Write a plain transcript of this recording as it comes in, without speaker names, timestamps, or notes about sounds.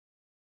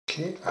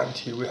Okay, and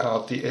here we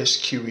have the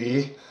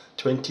SQA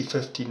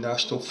 2015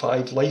 National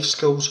 5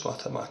 Lifeskills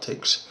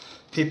Mathematics,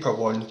 Paper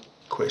 1,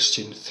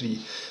 Question 3.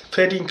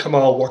 Freddie and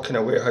Kamal work in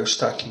a warehouse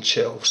stacking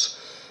shelves.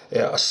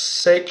 A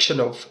section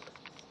of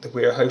the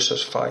warehouse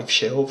has 5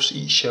 shelves.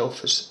 Each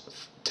shelf is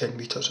 10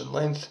 metres in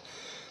length.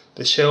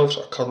 The shelves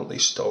are currently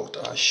stocked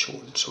as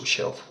shown. So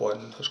shelf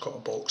 1 has got a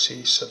box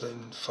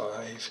A7,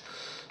 5,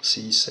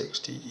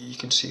 C6, D, E. You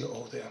can see it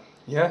all there.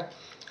 Yeah.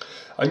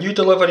 A new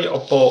delivery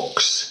of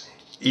box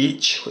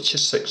H, which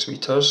is 6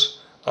 metres,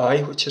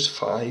 I, which is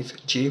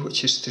 5, J,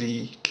 which is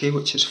 3, K,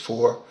 which is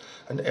 4,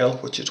 and L,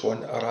 which is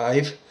 1,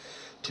 arrive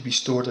to be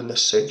stored in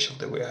this section of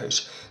the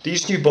warehouse.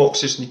 These new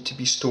boxes need to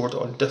be stored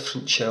on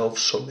different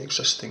shelves from the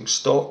existing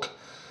stock.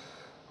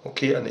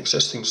 Okay, and the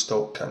existing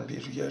stock can be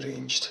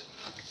rearranged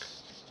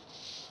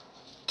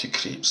to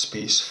create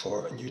space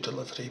for a new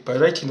delivery by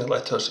writing the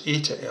letters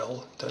A to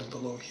L down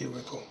below. Here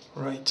we go.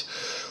 Right.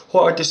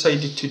 What I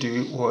decided to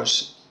do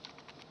was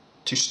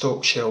to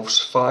stock shelves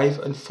 5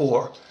 and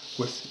 4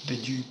 with the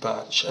new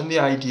batch, and the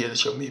idea,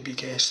 as you maybe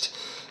guessed,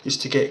 is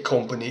to get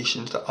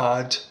combinations that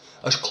add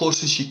as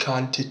close as you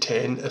can to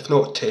 10, if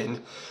not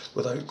 10,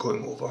 without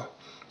going over.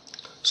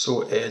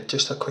 So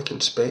just a quick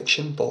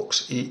inspection.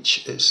 Box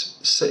H is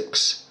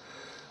 6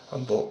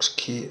 and box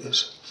K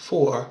is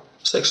 4.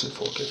 6 and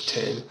 4 give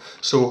 10,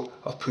 so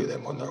I've put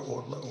them on their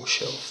own little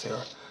shelf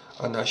there,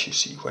 and as you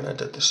see, when I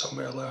did the sum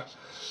earlier,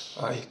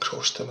 I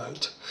crossed them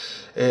out.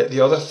 The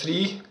other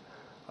 3,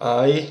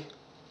 I,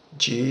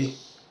 J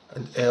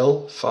and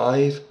L,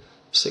 5,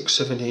 6,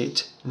 7,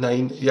 8,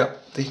 9,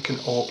 yep, they can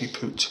all be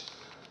put,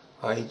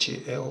 I,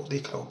 J, L,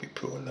 they can all be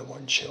put on the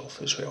one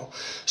shelf as well.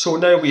 So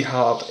now we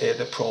have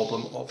the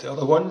problem of the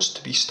other ones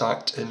to be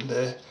stacked in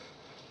the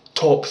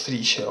top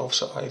 3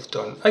 shelves that I've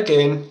done.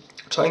 Again,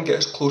 try and get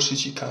as close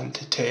as you can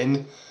to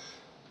 10,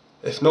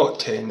 if not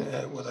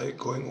 10, without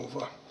going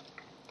over.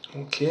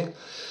 Okay,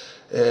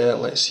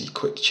 let's see,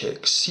 quick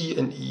check. C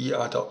and E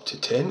add up to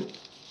 10.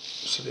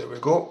 So there we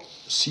go,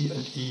 C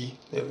and E,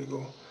 there we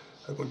go,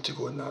 are going to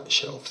go in that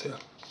shelf there.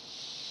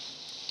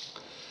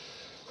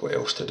 What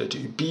else did I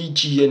do? B,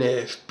 G and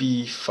F,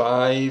 B,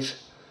 5,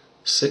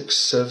 6,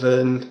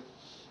 7,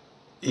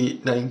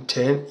 8, 9,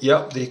 10,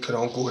 yep, they can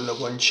all go in the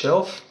one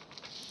shelf.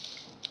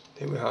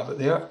 There we have it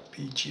there,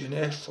 B, G and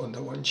F on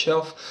the one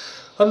shelf.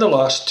 And the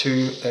last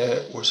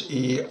 2 was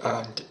A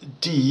and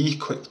D,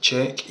 quick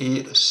check,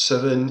 A is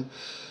 7,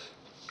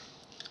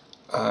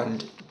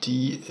 and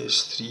D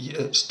is 3,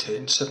 it's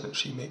 10, 7 and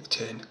 3 make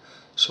 10,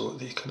 so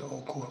they can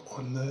all go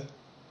on the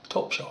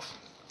top shelf.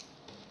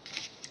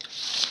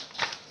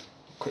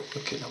 Quick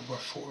look at number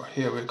 4,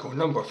 here we go,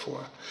 number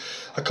 4.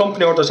 A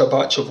company orders a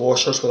batch of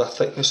washers with a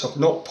thickness of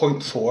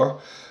 0.4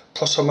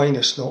 plus or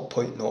minus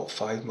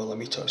 0.05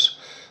 millimetres.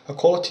 A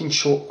quality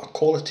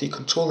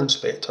control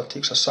inspector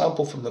takes a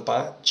sample from the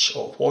batch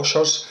of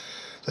washers.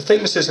 The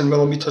thicknesses in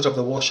millimetres of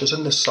the washers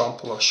in this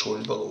sample are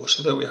shown below,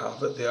 so there we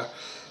have it there.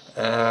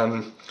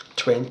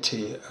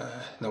 20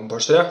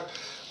 numbers there.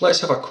 Let's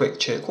have a quick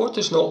check. What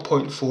does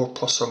 0.4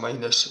 plus or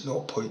minus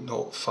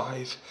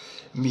 0.05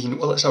 mean?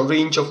 Well, it's a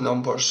range of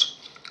numbers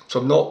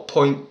from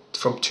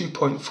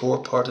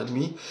 2.4, pardon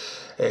me,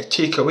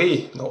 take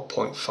away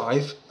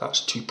 0.5,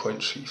 that's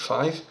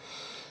 2.35,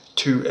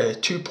 to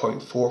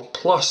 2.4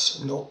 plus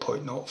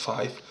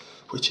 0.05,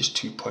 which is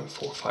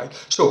 2.45.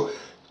 So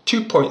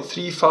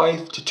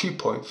 2.35 to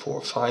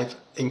 2.45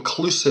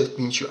 inclusive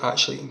means you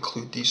actually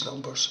include these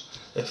numbers.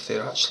 If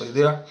they're actually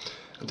there,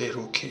 they're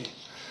okay.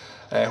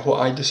 What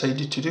I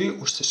decided to do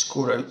was to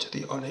score out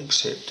the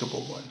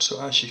unacceptable one. So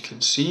as you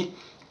can see,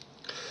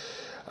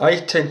 I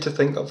tend to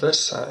think of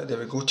this, there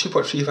we go,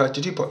 2.35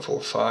 to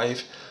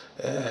 2.45.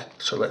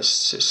 So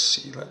let's just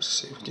see,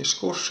 we can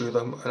just go through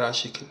them, and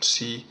as you can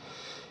see,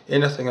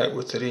 anything out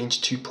with the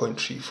range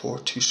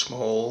 2.34, too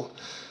small,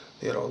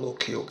 they're all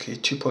okay,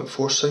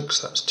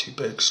 2.46, that's too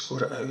big,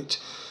 score it out.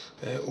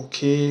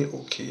 Okay,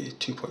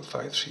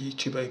 2.53,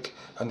 too big,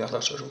 and the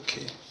others are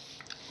okay.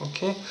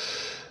 Okay,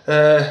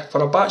 for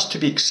a batch to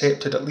be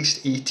accepted, at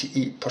least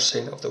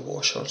 88% of the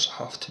washers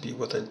have to be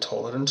within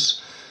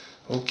tolerance.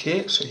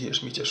 Okay, so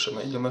here's me just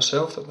reminding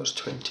myself that there's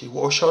 20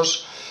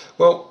 washers.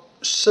 Well,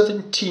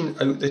 17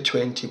 out of the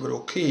 20 were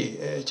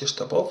okay,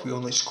 just above, we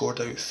only scored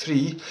out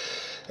 3.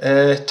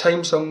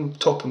 Times them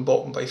top and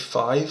bottom by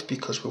 5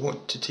 because we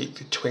want to take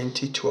the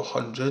 20 to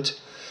 100.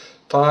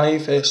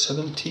 5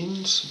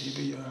 17s,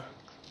 maybe you're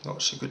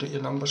not so good at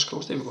your number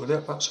skills. There we go,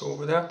 there, that's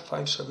over there.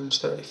 5 7s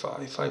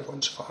 35, 5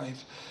 1s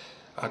 5,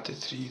 add the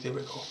 3, there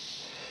we go.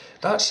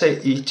 That's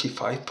at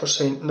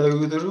 85%.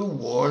 Now the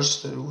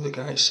rule the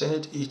guy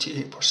said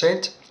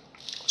 88%.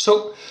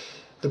 So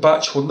the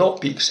batch will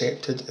not be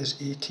accepted as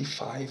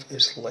 85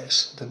 is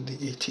less than the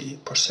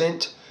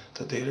 88%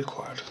 that they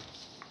required.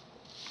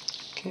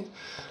 Okay,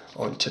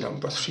 on to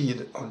number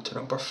 3, on to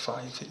number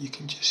 5 that you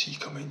can just see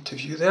come into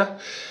view there.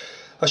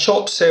 A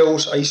shop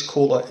sells ice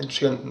cola in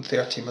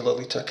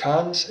 330ml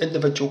cans.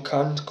 Individual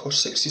cans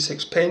cost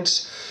 66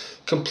 pence.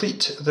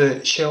 Complete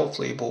the shelf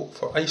label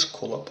for ice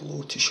cola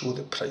below to show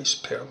the price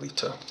per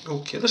litre.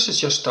 Okay, this is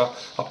just a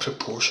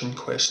proportion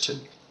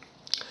question.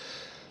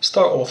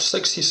 Start off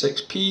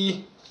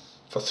 66p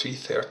for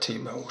 330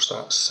 mils.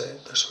 That's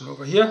this one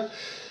over here.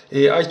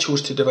 I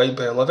chose to divide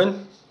by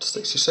 11.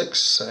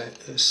 66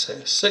 is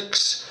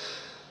 6.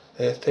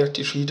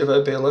 33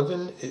 divided by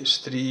 11 is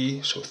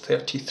 3, so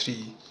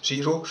 33.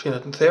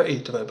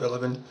 330 divided by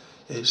 11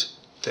 is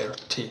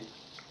 30.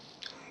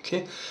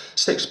 Okay,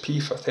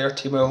 6p for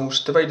 30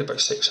 mils, divided by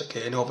 6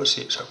 again.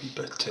 Obviously it's a wee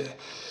bit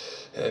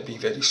being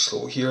very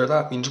slow here.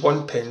 That means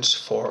 1 pence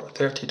for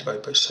 30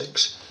 divided by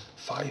 6,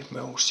 5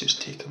 mils,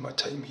 just taking my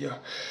time here.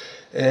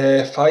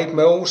 5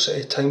 mils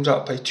times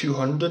that by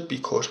 200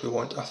 because we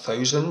want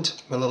 1000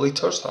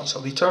 millilitres, that's a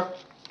litre.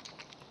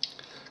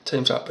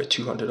 Times that by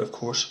 200, of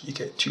course, you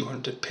get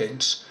 200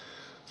 pence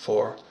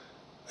for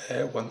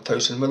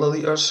 1000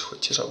 millilitres,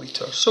 which is a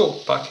litre.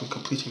 So back in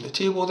completing the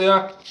table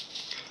there,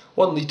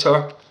 1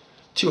 litre,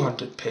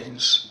 200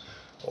 pence,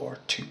 or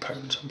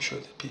 £2. I'm sure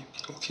they'd be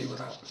okay with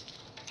that.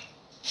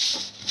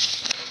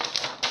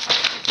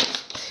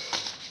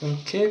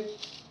 Okay,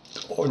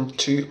 on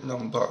to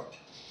number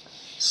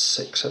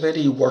 6, a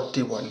very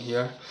wordy one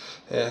here.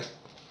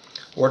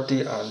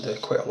 Wordy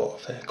and quite a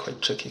lot of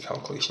quite tricky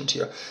calculations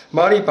here.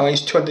 Mary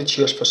buys 200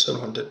 shares for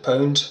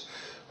 £700.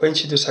 When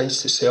she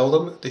decides to sell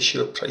them, the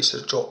share price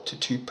has dropped to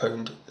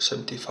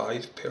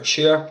 £2.75 per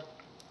share.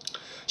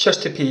 She has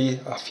to pay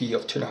a fee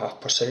of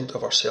 2.5%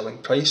 of her selling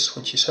price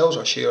when she sells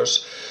her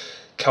shares.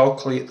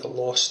 Calculate the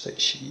loss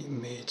that she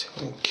made.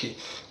 Okay,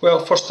 well,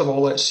 first of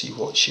all, let's see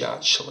what she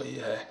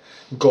actually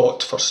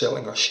got for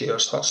selling her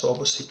shares. That's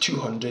obviously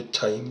 200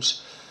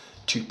 times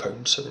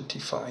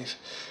 £2.75.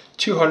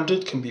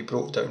 200 can be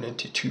broke down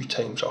into 2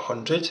 times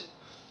 100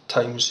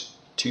 times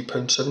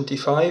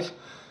 £2.75.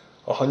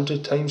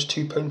 100 times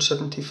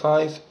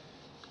 £2.75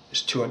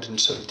 is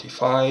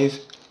 275.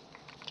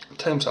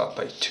 Times that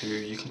by 2,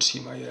 you can see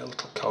my little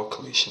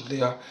calculation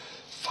there,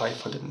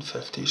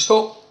 550.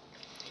 So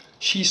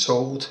she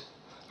sold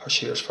her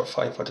shares for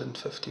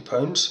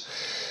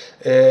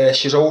 £550.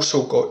 She's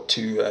also got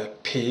to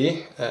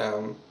pay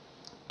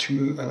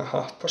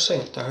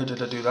 2.5%. Now how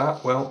did I do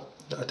that? Well,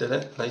 I did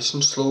it nice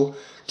and slow.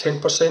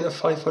 10% of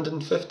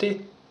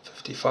 550,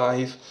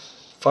 55.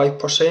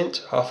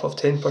 5%, half of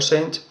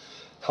 10%,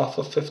 half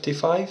of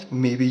 55.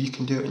 Maybe you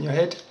can do it in your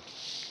head.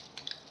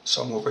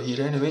 Sum over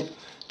here anyway.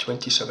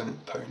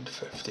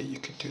 £27.50. You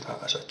could do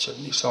that as a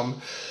chimney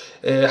sum.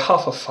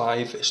 Half of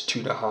 5 is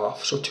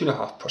 2.5, so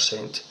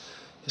 2.5%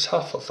 is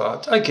half of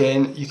that.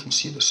 Again, you can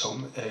see the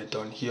sum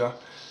done here.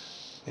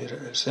 There it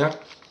is there.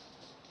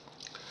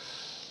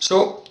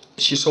 So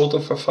she sold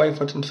them for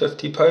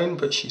 £550,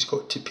 but she's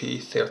got to pay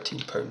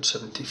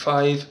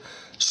 £13.75.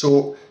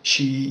 So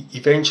she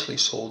eventually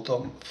sold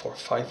them for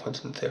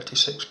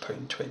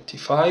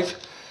 £536.25.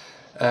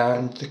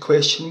 And the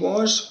question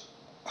was,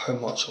 how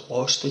much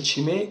loss did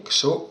she make?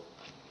 So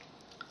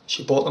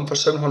she bought them for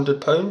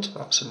 £700,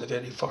 that's in the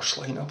very first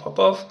line up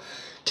above.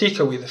 Take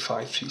away the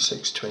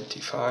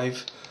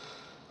 536.25.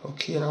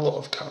 Okay, and a lot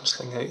of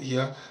cancelling out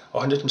here.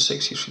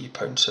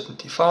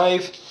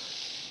 £163.75.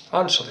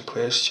 Answer the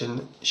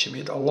question, she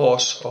made a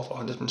loss of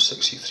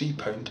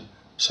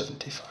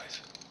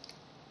 £163.75.